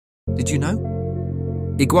Did you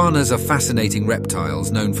know? Iguanas are fascinating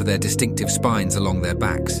reptiles known for their distinctive spines along their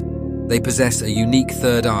backs. They possess a unique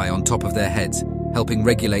third eye on top of their heads, helping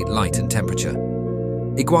regulate light and temperature.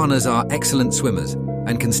 Iguanas are excellent swimmers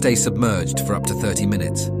and can stay submerged for up to 30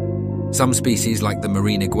 minutes. Some species, like the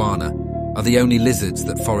marine iguana, are the only lizards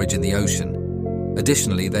that forage in the ocean.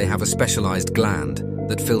 Additionally, they have a specialized gland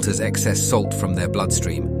that filters excess salt from their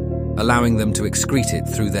bloodstream, allowing them to excrete it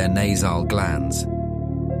through their nasal glands.